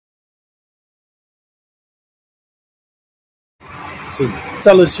So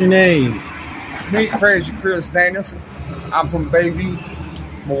tell us your name. Me, Crazy Chris Danielson. I'm from Bayview,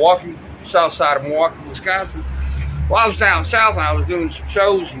 Milwaukee, south side of Milwaukee, Wisconsin. Well, I was down south and I was doing some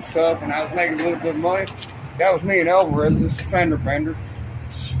shows and stuff, and I was making a little bit of money. That was me and Alvarez, this fender bender.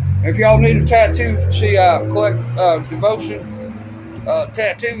 If y'all need a tattoo, see collect Devotion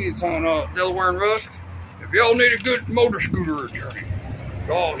tattoo. It's on Delaware and Rusk. If y'all need a good motor scooter attorney,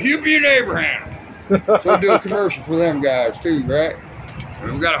 call Hubie and Abraham. So do a commercial for them guys too, right?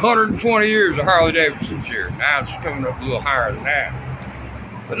 And we got 120 years of Harley Davidson's here. Now it's coming up a little higher than that.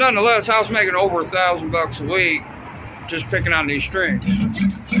 But nonetheless, I was making over $1,000 a week just picking on these strings.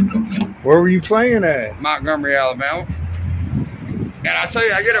 Where were you playing at? Montgomery, Alabama. And I tell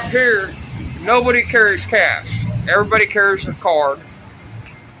you, I get up here, nobody carries cash. Everybody carries a card.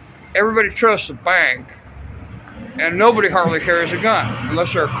 Everybody trusts the bank. And nobody hardly carries a gun,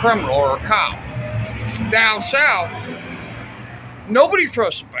 unless they're a criminal or a cop. Down south, nobody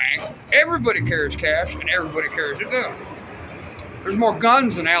trusts the bank. Everybody carries cash, and everybody carries a gun. There's more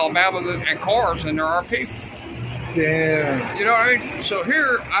guns in Alabama and cars than there are people. Damn. You know what I mean? So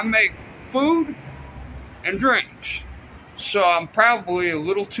here, I make food and drinks. So I'm probably a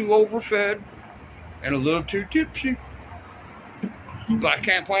little too overfed and a little too tipsy. But I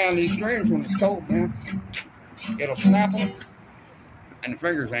can't play on these strings when it's cold, man. It'll snap them, and the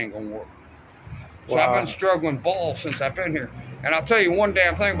fingers ain't gonna work. So wow. I've been struggling balls since I've been here. And I'll tell you one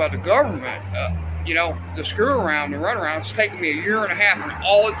damn thing about the government. You know, the screw around, the run around, it's taken me a year and a half, and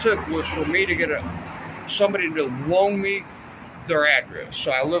all it took was for me to get somebody to loan me their address.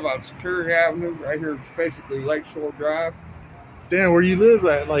 So I live on Superior Avenue, right here. It's basically Lakeshore Drive. Damn, where do you live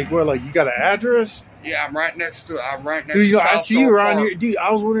at? Like where? Like you got an address? Yeah, I'm right next to. Dude, I see you around here, dude.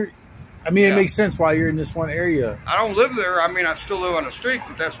 I was wondering. I mean, yeah. It makes sense why you're in this one area. I don't live there. I mean, I still live on the street,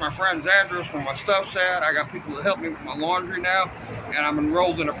 but that's my friend's address where my stuff's at. I got people that help me with my laundry now, and I'm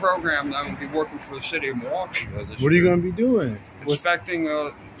enrolled in a program that I'm going to be working for the city of Milwaukee. What are you going to be doing?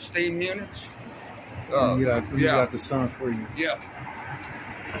 Inspecting steam units. We got the sun for you. Yeah.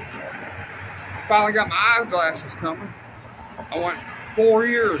 Finally got my eyeglasses coming. I went 4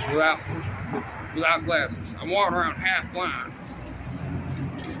 years without glasses. I'm walking around half blind.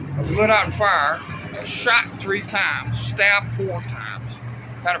 I was lit out in fire, I was shot 3 times, stabbed 4 times,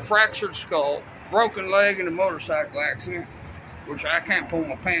 had a fractured skull, broken leg in a motorcycle accident, which I can't pull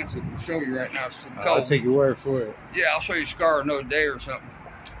my pants up and show you right now. It's too cold. I'll take your word for it. Yeah, I'll show you a scar another day or something.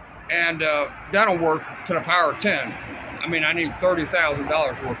 And dental work to the power of 10. I mean, I need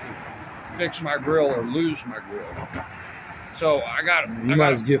 $30,000 worth to fix my grill or lose my grill. So I got. You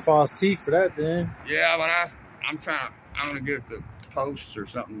might as well get false teeth for that then. Yeah, but I'm gonna get the posts or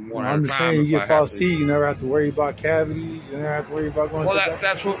something. I'm just saying, you get false teeth, you never have to worry about cavities. You never have to worry about going. Well,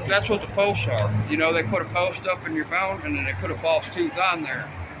 that's what the posts are. You know, they put a post up in your bone, and then they put a false tooth on there.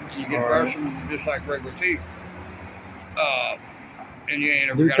 You get brushing just like regular teeth. And you ain't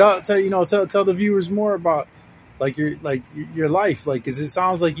ever. Dude, tell the viewers more about your life, because it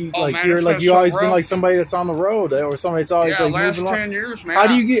sounds like you you always been like somebody that's on the road or somebody that's always like last moving 10 years, man. How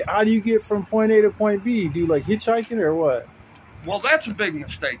do you get from point A to point B? Do you like hitchhiking or what? Well, that's a big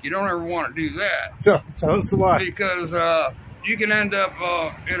mistake. You don't ever want to do that. Tell us why. Because you can end up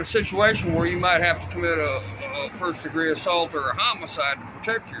in a situation where you might have to commit a first-degree assault or a homicide to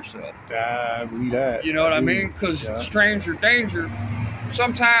protect yourself. I believe that. You know what I mean? Because stranger danger.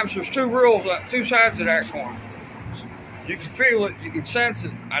 Sometimes there's 2 rules, 2 sides of that coin. You can feel it, you can sense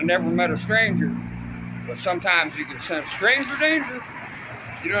it. I never met a stranger, but sometimes you can sense stranger danger.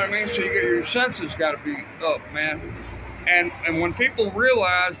 You know what I mean? So your senses got to be up, man. And when people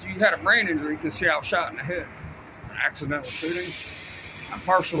realize you had a brain injury, you can see I was shot in the head. An accidental shooting. I'm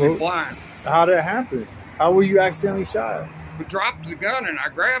partially blind. How did it happen? How were you accidentally shot? We dropped the gun and I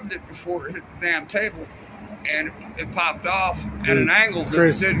grabbed it before it hit the damn table. And it popped off at an angle that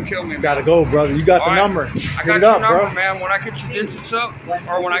Chris, didn't kill me. Gotta go, brother. You got the number. I got your number, man. When I get your digits up,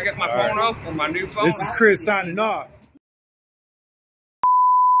 or when I get my phone up, or my new phone. This is Chris signing off.